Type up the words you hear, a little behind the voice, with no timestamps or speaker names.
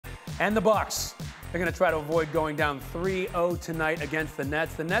And the Bucks, they're going to try to avoid going down 3-0 tonight against the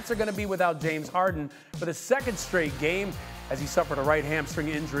Nets. The Nets are going to be without James Harden for the second straight game as he suffered a right hamstring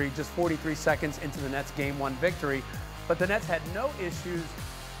injury just 43 seconds into the Nets' Game 1 victory. But the Nets had no issues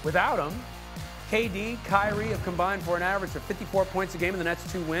without him. KD, Kyrie have combined for an average of 54 points a game in the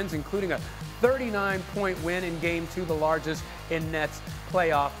Nets' 2 wins, including a 39-point win in Game 2, the largest in Nets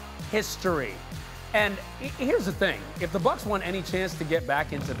playoff history. And here's the thing. If the Bucks want any chance to get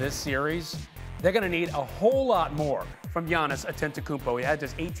back into this series, they're going to need a whole lot more from Giannis Antetokounmpo. He had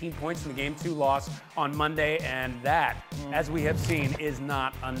just 18 points in the Game 2 loss on Monday, and that, as we have seen, is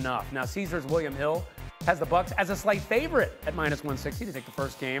not enough. Now, Caesars William Hill has the Bucks as a slight favorite at -160 to take the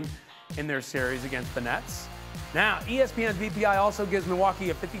first game in their series against the Nets. Now, ESPN's BPI also gives Milwaukee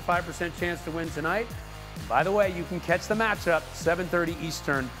a 55% chance to win tonight. By the way, you can catch the matchup 7:30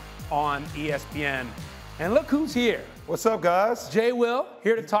 Eastern on ESPN. And look who's here. What's up, guys? JWill,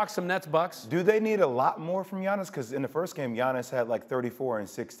 here to talk some Nets Bucks. Do they need a lot more from Giannis? Because in the first game, Giannis had like 34 and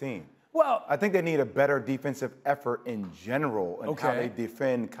 16. Well, I think they need a better defensive effort in general and how they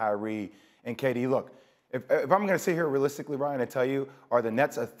defend Kyrie and KD. Look, if I'm going to sit here realistically, Ryan, and tell you, are the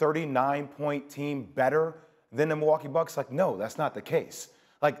Nets a 39-point team better than the Milwaukee Bucks? Like, no, that's not the case.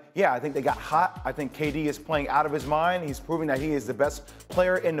 Like, yeah, I think they got hot. I think KD is playing out of his mind. He's proving that he is the best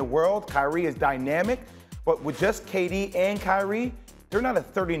player in the world. Kyrie is dynamic. But with just KD and Kyrie, they're not a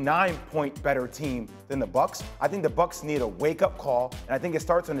 39-point better team than the Bucks. I think the Bucks need a wake-up call, and I think it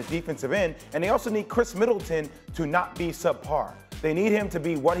starts on the defensive end. And they also need Chris Middleton to not be subpar. They need him to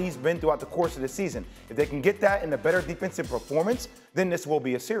be what he's been throughout the course of the season. If they can get that in a better defensive performance, then this will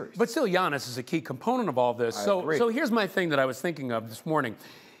be a series. But still, Giannis is a key component of all this. So here's my thing that I was thinking of this morning.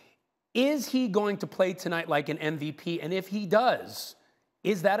 Is he going to play tonight like an MVP? And if he does,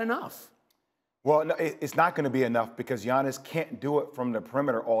 is that enough? Well, no, it's not going to be enough because Giannis can't do it from the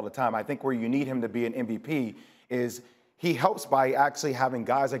perimeter all the time. I think where you need him to be an MVP is he helps by actually having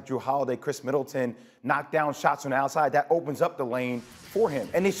guys like Drew Holiday, Chris Middleton knock down shots on the outside. That opens up the lane for him.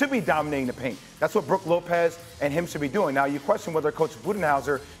 And they should be dominating the paint. That's what Brook Lopez and him should be doing. Now, you question whether Coach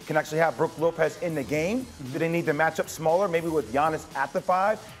Budenholzer can actually have Brook Lopez in the game. Do they need to match up smaller, maybe with Giannis at the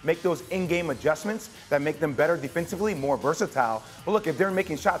 5, make those in-game adjustments that make them better defensively, more versatile? But look, if they're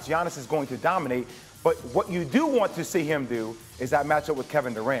making shots, Giannis is going to dominate. But what you do want to see him do is that matchup with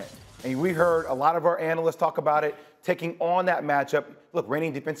Kevin Durant. And we heard a lot of our analysts talk about it, taking on that matchup. Look,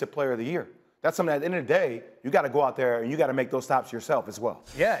 reigning defensive player of the year. That's something at the end of the day, you got to go out there and you got to make those stops yourself as well.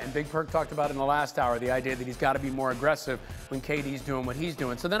 Yeah, and Big Perk talked about in the last hour, the idea that he's got to be more aggressive when KD's doing what he's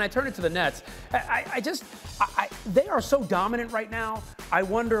doing. So then I turn it to the Nets. They are so dominant right now. I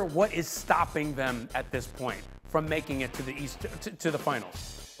wonder what is stopping them at this point from making it to the East, to the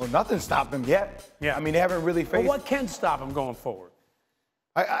finals. Well, nothing's stopped them yet. Yeah. I mean, they haven't really faced. Well, what can stop them going forward?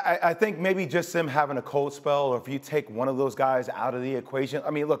 I think maybe just them having a cold spell, or if you take one of those guys out of the equation. I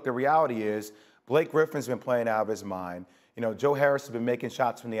mean, look, the reality is Blake Griffin's been playing out of his mind. You know, Joe Harris has been making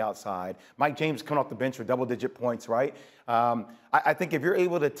shots from the outside. Mike James coming off the bench for double-digit points, right? I think if you're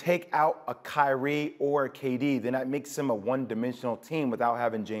able to take out a Kyrie or a KD, then that makes them a one-dimensional team without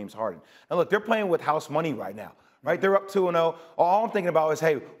having James Harden. Now, look, they're playing with house money right now. Right, they're up 2-0. All I'm thinking about is,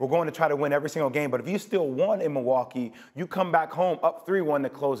 hey, we're going to try to win every single game. But if you still won in Milwaukee, you come back home up 3-1 to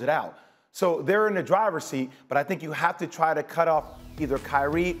close it out. So they're in the driver's seat, but I think you have to try to cut off either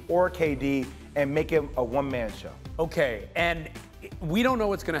Kyrie or KD and make it a one-man show. Okay, and we don't know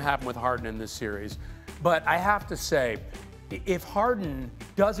what's going to happen with Harden in this series, but I have to say, if Harden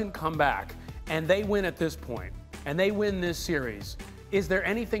doesn't come back and they win at this point, and they win this series, is there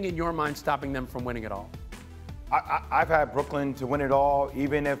anything in your mind stopping them from winning it all? I've had Brooklyn to win it all,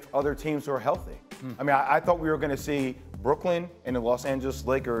 even if other teams were healthy. I mean, I thought we were going to see Brooklyn and the Los Angeles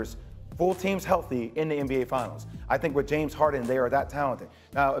Lakers, full teams healthy in the NBA Finals. I think with James Harden, they are that talented.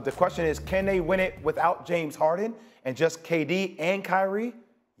 Now, the question is, can they win it without James Harden and just KD and Kyrie?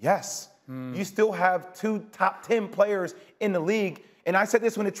 Yes. You still have 2 top 10 players in the league. And I said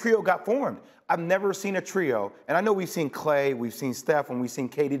this when the trio got formed. I've never seen a trio, and I know we've seen Clay, we've seen Steph, and we've seen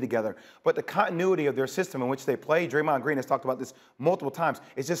KD together, but the continuity of their system in which they play, Draymond Green has talked about this multiple times,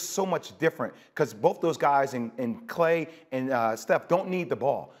 is just so much different because both those guys in Clay and Steph don't need the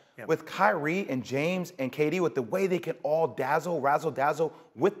ball. Yep. With Kyrie and James and KD, with the way they can all razzle-dazzle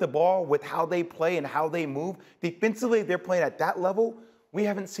with the ball, with how they play and how they move, defensively they're playing at that level. We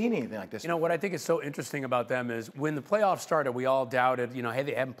haven't seen anything like this. You know, what I think is so interesting about them is when the playoffs started, we all doubted, you know, hey,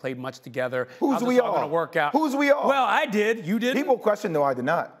 they haven't played much together. Who's we all? Going to work out? Who's we all? Well, I did. You did. People question, no, I did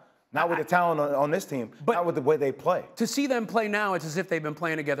not. Not with the talent on this team, but not with the way they play. To see them play now, it's as if they've been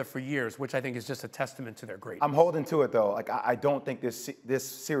playing together for years, which I think is just a testament to their greatness. I'm holding to it, though. Like, I don't think this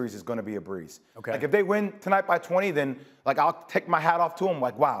series is going to be a breeze. Okay. Like, if they win tonight by 20, then, like, I'll take my hat off to them.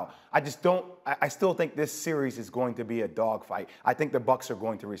 Like, wow. I still think this series is going to be a dogfight. I think the Bucks are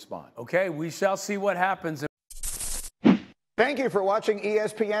going to respond. Okay, we shall see what happens. Thank you for watching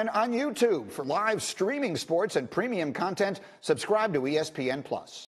ESPN on YouTube. For live streaming sports and premium content, subscribe to ESPN+.